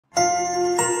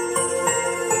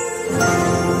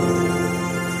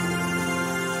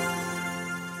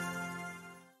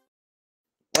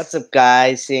What's up,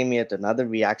 guys? Seeing me with another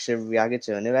reaction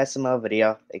to a new SML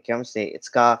video. It comes today. It's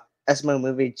called SML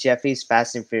movie Jeffy's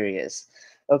Fast and Furious.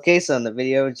 Okay, so in the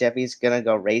video, Jeffy's gonna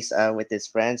go race with his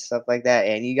friends, stuff like that.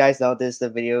 And you guys know this is the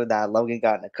video that Logan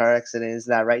got in a car accident. Is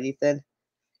that right, Ethan?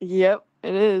 Yep,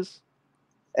 it is.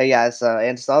 Yeah, so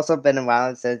and it's also been a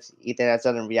while since Ethan has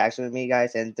done a reaction with me,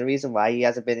 guys. And the reason why he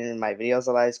hasn't been in my videos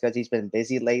a lot is because he's been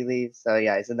busy lately. So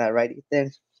yeah, isn't that right,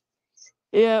 Ethan?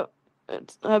 Yep,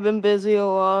 I've been busy a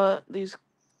lot this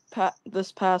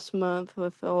past month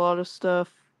with a lot of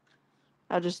stuff.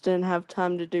 I just didn't have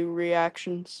time to do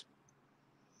reactions.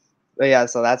 But yeah,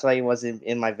 so that's why he wasn't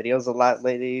in my videos a lot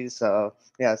lately. So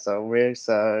yeah, we're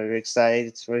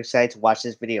excited. We're excited to watch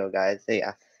this video, guys. So,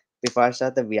 yeah, before I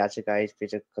start the reaction, guys, be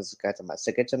sure to subscribe to my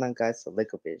second channel, guys. The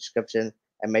link will be in the description,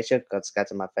 and make sure to subscribe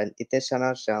to my friend Ethan's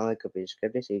channel link will be in the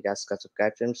description. So you guys can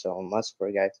subscribe to him. So much for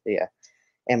you guys. So, yeah.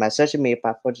 And my social media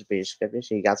platforms will be in the description.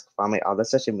 So you guys can follow me on the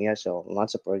social media. So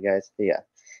lots of support, guys. So, yeah.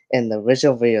 And the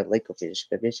original video link will be in the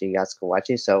description. So you guys can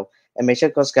watch it. So and make sure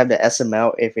to go subscribe to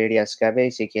SML if you're already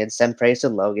subscribed. So you can send praise to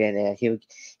Logan, and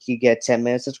he get 10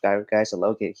 million subscribers, guys. So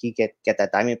Logan, he get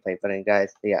that diamond plate button,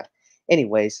 guys. But yeah.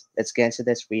 Anyways, let's get into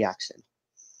this reaction.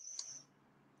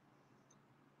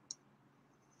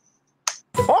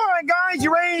 All right, guys,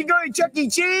 you ready to go to Chuck E.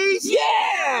 Cheese?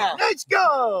 Yeah! Let's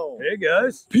go! Hey,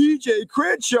 guys. PJ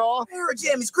Crenshaw. Here,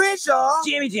 Jimmy's Crenshaw.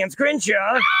 Jimmy Jam's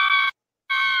Crenshaw.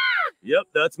 Yep,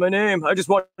 that's my name. I just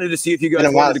wanted to see if you guys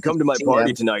wanted to come to my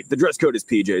party tonight. The dress code is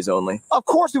PJ's only. Of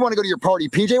course we want to go to your party,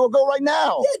 PJ. We'll go right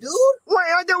now. Yeah, dude. Wait,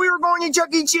 I thought we were going to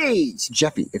Chuck E. Cheese.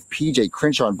 Jeffy, if PJ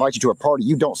Crenshaw invites you to a party,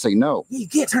 you don't say no. Yeah, you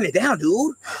can't turn it down,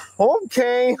 dude.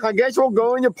 Okay, I guess we'll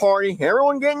go in the party.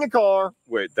 Everyone get in the car.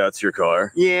 Wait, that's your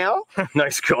car? Yeah?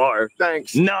 Nice car.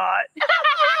 Thanks. Not.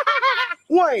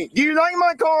 Wait, do you like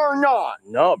my car or not?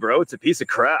 No, bro, it's a piece of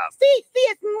crap. Sí,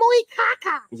 es muy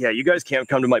caca. Yeah, you guys can't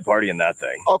come to my party in that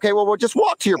thing. Okay, well, we'll just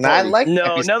walk to your party.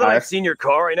 No, now that I've seen your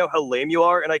car, I know how lame you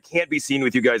are, and I can't be seen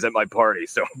with you guys at my party.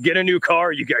 So get a new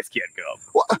car, you guys can't go.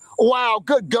 Wow,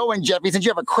 good going, Jeffy. Since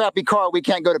you have a crappy car, we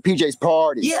can't go to PJ's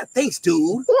party. Yeah, thanks, dude.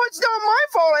 Well, it's not my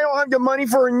fault I don't have the money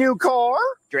for a new car.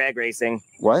 Drag racing.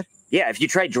 What? Yeah, if you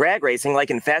try drag racing like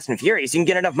in Fast and Furious, you can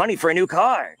get enough money for a new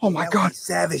car. Oh my God.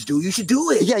 Savage, dude. You should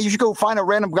do it. Yeah, you should go find a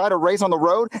random guy to race on the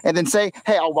road and then say,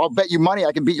 hey, I'll bet you money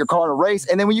I can beat your car in a race.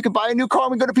 And then when you can buy a new car,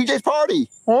 we go to PJ's party.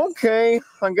 Okay,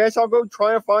 I guess I'll go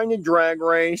try to find a drag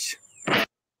race.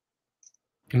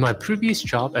 In my previous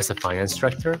job as a finance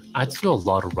director, I had to do a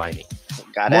lot of writing.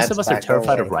 Most of us are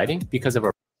terrified of writing because of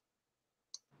our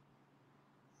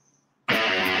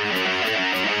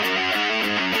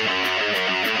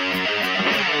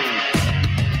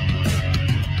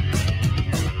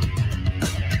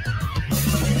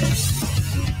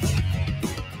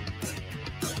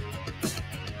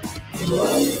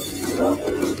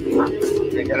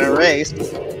They're gonna race.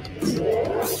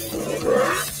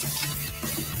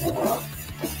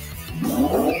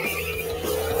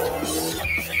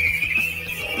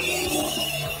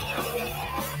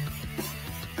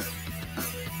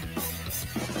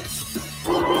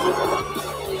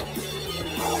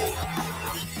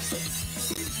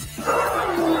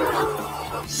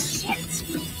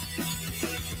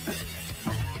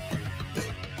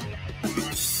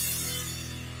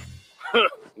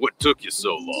 What took you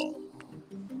so long?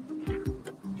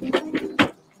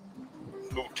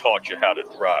 Who taught you how to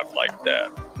drive like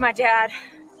that? My dad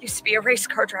used to be a race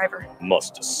car driver.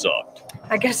 Must have sucked.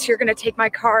 I guess you're gonna take my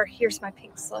car. Here's my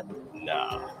pink slip.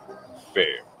 Nah,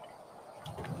 fair.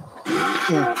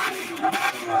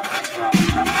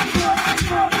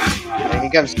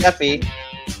 Here comes Jeffy.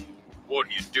 What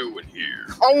are you doing here?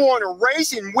 I want to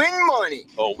race and win money.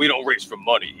 Oh, we don't race for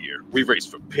money here. We race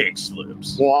for pink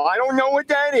slips. Well, I don't know what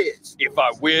that is. If I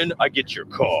win, I get your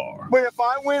car. But if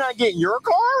I win, I get your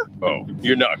car? Oh,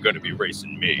 you're not going to be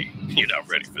racing me. You're not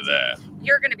ready for that.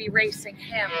 You're gonna be racing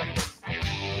him.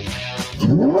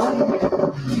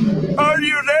 Are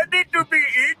you ready to be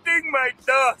eating my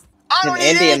dust? I don't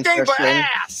need anything but person.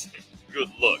 ass. Good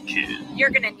luck, kid.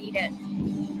 You're gonna need it.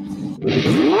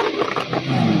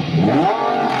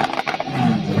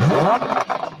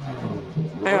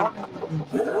 Yeah.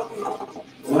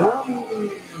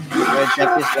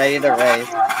 Jeffy's ready to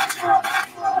race.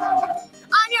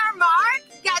 On your mark,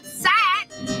 get set,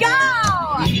 go!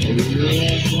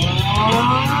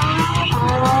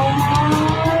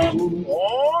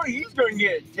 Oh, he's gonna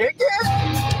get a ticket?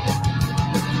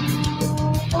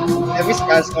 Jeffy's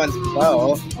car's going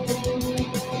slow.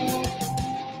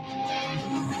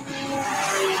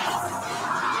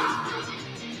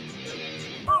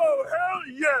 Oh, hell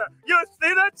yeah! You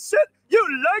see that shit? You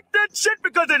like that shit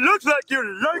because it It looks like you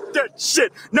like that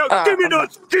shit. Now give me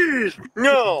those keys.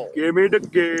 No. Give me the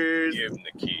keys. Give him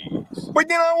the keys. But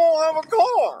then I won't have a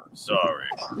car. Sorry,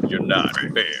 you're not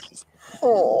fair.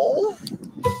 Oh.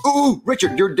 Ooh,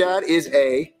 Richard, your dad is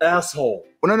a asshole.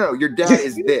 Well, no, your dad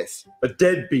is this. A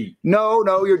deadbeat. No,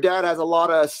 your dad has a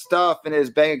lot of stuff in his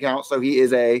bank account, so he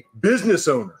is a business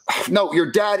owner. No,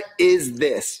 your dad is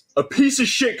this. A piece of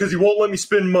shit because he won't let me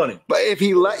spend money. But if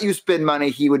he let you spend money,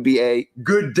 he would be a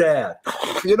good dad.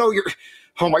 You know,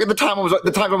 oh my god, the time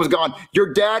was gone.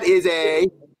 Your dad is a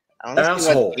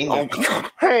asshole.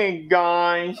 Hey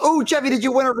guys. Oh, Jeffy, did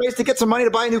you win a race to get some money to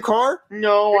buy a new car?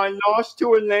 No, I lost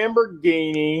to a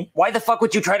Lamborghini. Why the fuck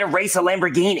would you try to race a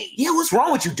Lamborghini? Yeah, what's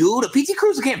wrong with you, dude? A PT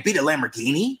Cruiser can't beat a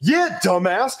Lamborghini. Yeah,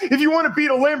 dumbass. If you want to beat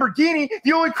a Lamborghini,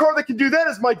 the only car that can do that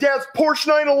is my dad's Porsche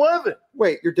 911.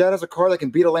 Wait, your dad has a car that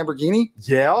can beat a Lamborghini?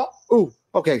 Yeah. Ooh,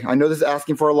 okay, I know this is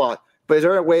asking for a lot, but is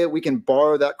there a way that we can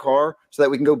borrow that car so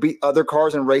that we can go beat other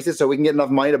cars and races so we can get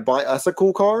enough money to buy us a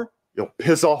cool car? You'll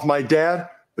piss off my dad,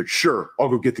 but sure, I'll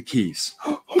go get the keys.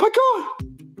 Oh my god!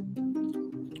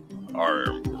 I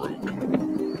am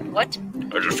Groot. What?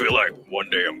 I just feel like one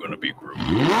day I'm gonna be Groot.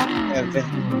 Yeah,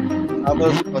 how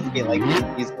those supposed to be like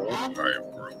these girls? I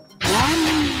am Groot.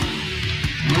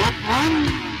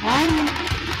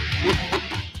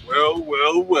 Well.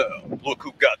 Look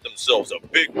who got themselves a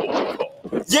big boy car.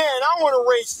 Yeah, and I want to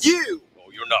race you.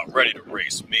 Oh, you're not ready to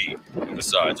race me. And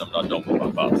besides, I'm not done with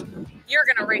my pops. You're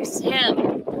gonna race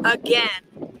him again.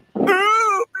 Ooh,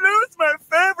 blue's my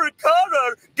favorite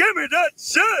color. Give me that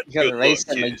shit. You're gonna race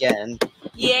him again.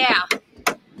 Yeah.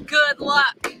 Good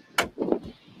luck.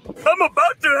 I'm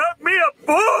about to have me a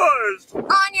Porsche.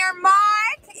 On your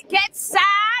mark, get set,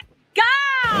 go!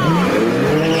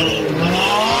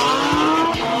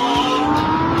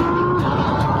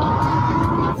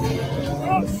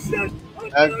 Oh shit!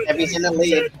 Jeffy's in the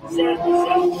lead.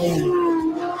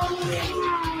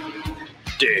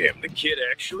 Damn, the kid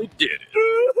actually did it.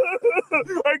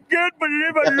 I can't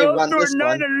believe I Jeffy lost won to a this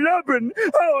one. 911.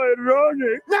 How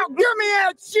ironic. Now give me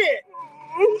that shit.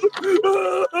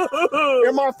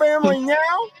 You're my family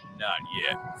now? Not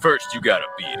yet. First, you gotta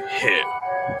beat him.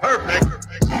 Perfect.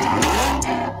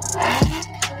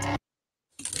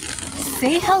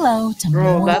 Say hello to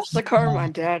Bro, more. that's the car my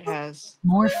dad has.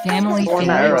 More family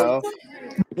Camaro.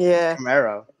 Yeah.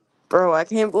 Camaro. Bro, I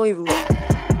can't believe.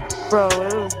 Bro,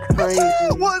 it was crazy.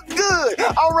 What's good?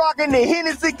 I'm rocking the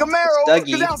Hennessy Camaro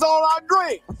because that's all I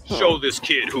drink. Show this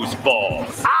kid who's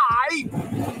boss.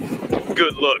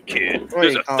 Good luck, kid. What are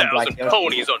There's you 1,000 calling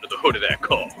ponies under the hood of that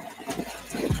car.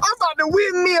 I'm about to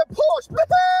win me a Porsche,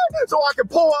 so I can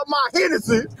pour out my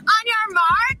Hennessy. On your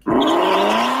mark,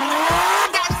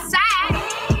 get set,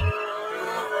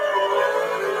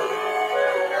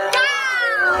 go!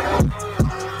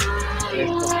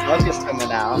 What's just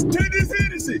coming out? Take this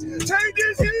Hennessy! Take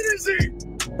this Hennessy!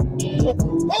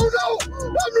 Oh no!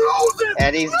 I'm losing!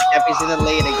 Jeffy's in the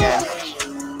lead again.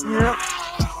 Yep.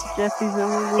 Jeffy's in the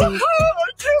lead. I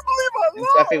can't believe I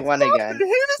lost! Jeffy won again.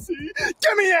 Hennessy!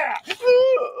 Give me that!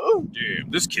 Damn,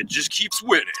 this kid just keeps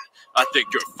winning. I think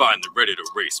you're finally ready to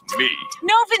race me.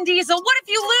 No, Vin Diesel, what if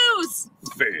you lose?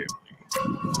 Family.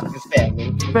 It's family.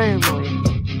 Family.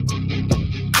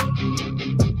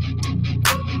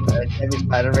 Jeffy's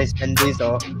about to race Vin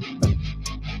Diesel.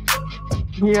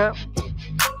 Yep.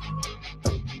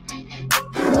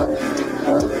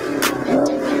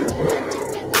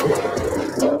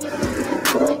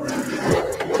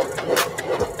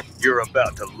 You're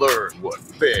about to learn what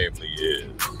family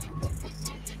is.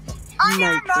 On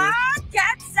your mark,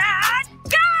 get set,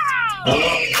 go!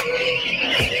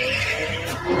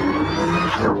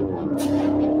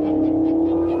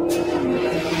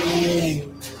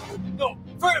 No,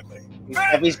 family!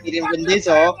 Jeffy's beating Vin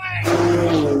Diesel.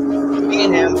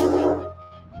 Beating him.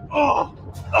 Oh,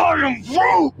 I am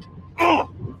Groot! Oh.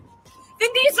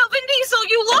 Vin Diesel,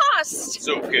 you lost! It's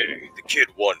okay. The kid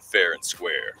won fair and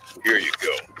square. Here you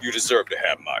go. You deserve to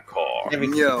have my car.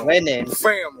 Jeffy's winning.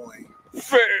 Family.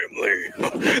 Family.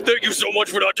 Thank you so much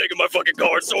for not taking my fucking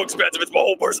car. It's so expensive. It's my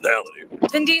whole personality.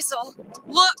 Vin Diesel,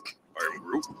 look! I'm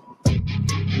Groot.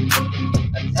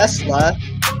 A Tesla.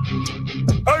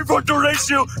 I want to race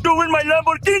you to win my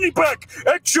Lamborghini back.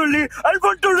 Actually, I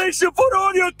want to race you for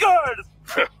all your cars.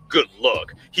 Good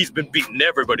luck. He's been beating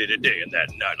everybody today in that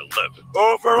 911.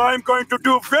 Oh, for I'm going to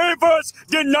do favors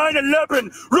the 911.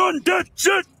 Run that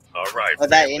shit. All right, Oh,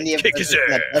 that Indian kick his person's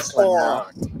in a ass. Tesla now.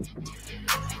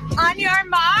 On your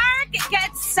mark,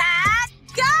 get set,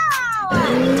 go!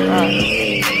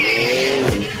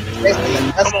 Racing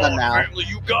a Come Tesla on, now. family,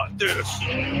 you got this.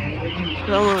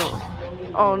 Come on.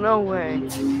 Oh, no way.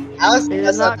 How is They did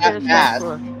Tesla not get that a fast?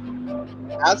 Tesla.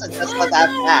 how's a Tesla that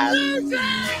fast?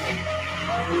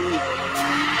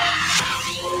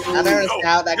 I don't understand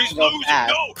how that can go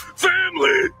fast. No,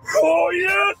 family! Oh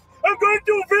yes! I'm going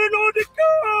to win on the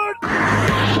card!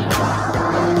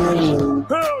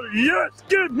 Hell yes!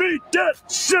 Give me that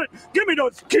shit! Give me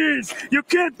those keys! You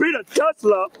can't beat a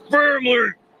Tesla!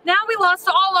 Family! Now we lost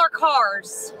all our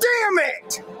cars. Damn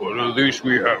it! But at least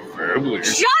we have family.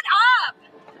 Shut up!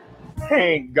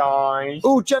 Hey, guys.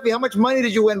 Ooh, Jeffy, how much money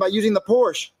did you win by using the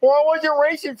Porsche? Well, I wasn't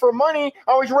racing for money.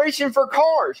 I was racing for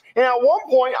cars. And at one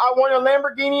point, I won a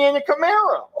Lamborghini and a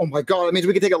Camaro. Oh my God, that means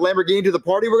we can take a Lamborghini to the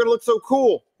party? We're going to look so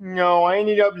cool. No, I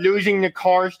ended up losing the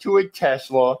cars to a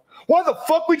Tesla. Why the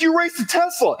fuck would you race a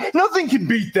Tesla? Nothing can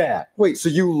beat that. Wait, so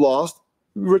you lost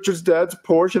Richard's dad's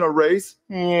Porsche in a race?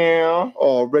 Yeah.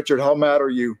 Oh, Richard, how mad are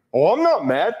you? Oh, I'm not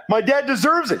mad. My dad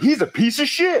deserves it. He's a piece of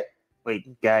shit.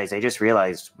 Wait, guys, I just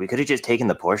realized we could have just taken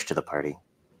the Porsche to the party.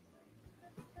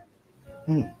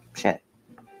 Shit.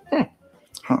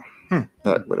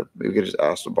 That would have, we could just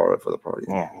ask to borrow it for the party.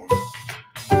 Yeah.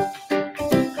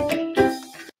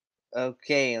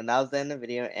 Okay, and that was the end of the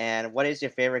video. And what is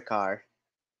your favorite car?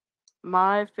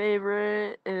 My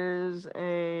favorite is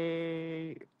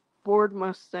a Ford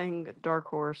Mustang Dark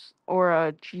Horse or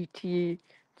a GT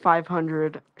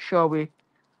 500 Shelby.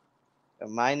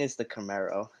 Mine is the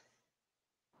Camaro.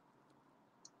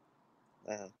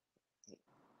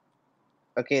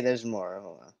 Okay, there's more.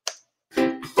 Hold on.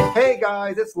 Hey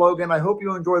guys, it's Logan. I hope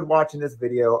you enjoyed watching this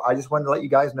video. I just wanted to let you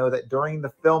guys know that during the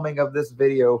filming of this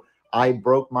video, I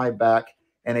broke my back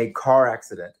in a car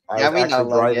accident. I was actually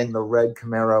driving the red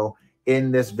Camaro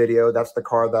in this video. That's the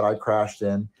car that I crashed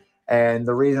in. And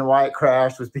the reason why it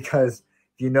crashed was because,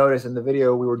 if you notice in the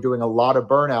video, we were doing a lot of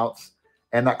burnouts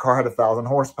and that car had 1,000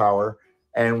 horsepower.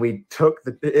 And we took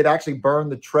it actually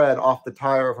burned the tread off the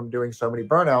tire from doing so many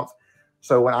burnouts.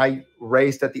 So when I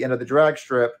raced at the end of the drag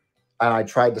strip and I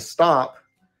tried to stop,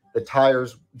 the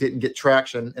tires didn't get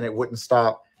traction and it wouldn't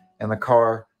stop. And the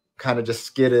car kind of just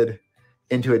skidded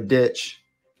into a ditch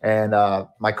and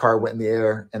my car went in the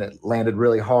air and it landed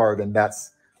really hard. And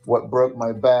that's what broke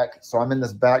my back. So I'm in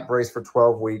this back brace for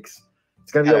 12 weeks.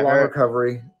 It's going to be a long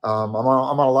recovery. I'm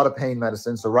on a lot of pain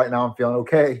medicine. So right now I'm feeling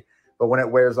okay. But when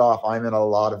it wears off, I'm in a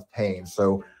lot of pain.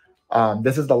 So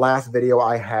this is the last video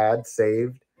I had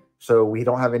saved. So we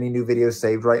don't have any new videos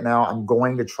saved right now. I'm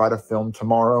going to try to film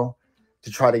tomorrow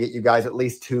to try to get you guys at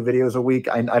least 2 videos a week.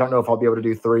 I don't know if I'll be able to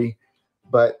do 3.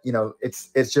 But, you know, it's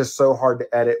just so hard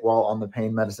to edit while on the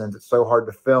pain medicines. It's so hard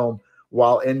to film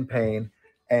while in pain.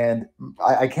 And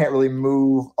I can't really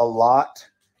move a lot.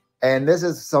 And this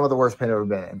is some of the worst pain I've ever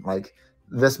been in. Like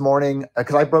this morning,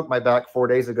 because I broke my back 4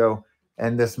 days ago.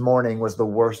 And this morning was the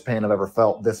worst pain I've ever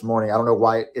felt this morning. I don't know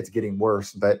why it's getting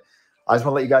worse, but I just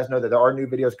want to let you guys know that there are new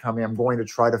videos coming. I'm going to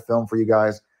try to film for you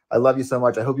guys. I love you so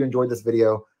much. I hope you enjoyed this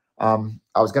video. I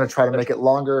was going to try to make it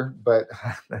longer, but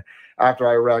after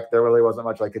I wrecked, there really wasn't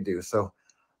much I could do. So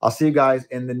I'll see you guys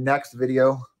in the next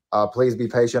video. Please be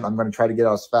patient. I'm going to try to get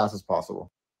out as fast as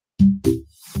possible.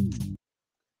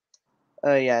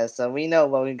 Oh, yeah. So we know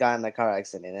Logan got in a car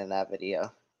accident in that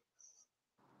video.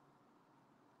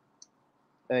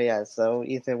 Oh yeah, so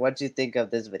Ethan, what do you think of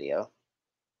this video?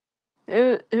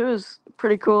 It was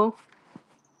pretty cool.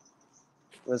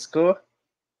 It was cool?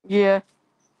 Yeah.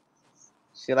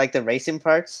 You like the racing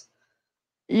parts?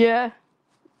 Yeah.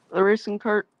 The racing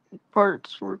cart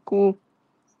parts were cool.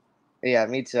 Yeah,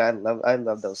 me too. I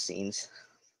love those scenes.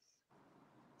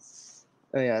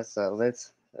 Oh yeah, so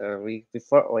let's wait,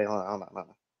 hold on.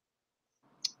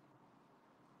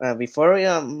 Before we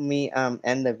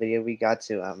end the video, we got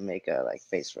to make a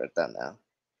face for a thumbnail.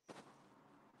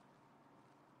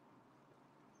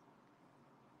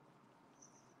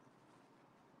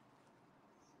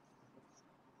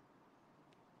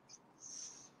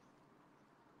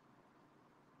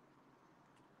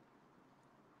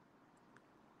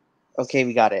 Okay,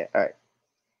 we got it. All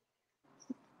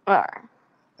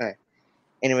right.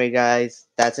 Anyway, guys,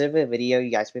 that's it for the video.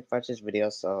 You guys may watch this video,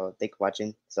 so thanks for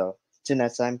watching. So, till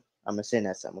next time, I'm gonna see you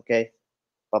next time. Okay,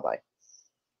 bye bye.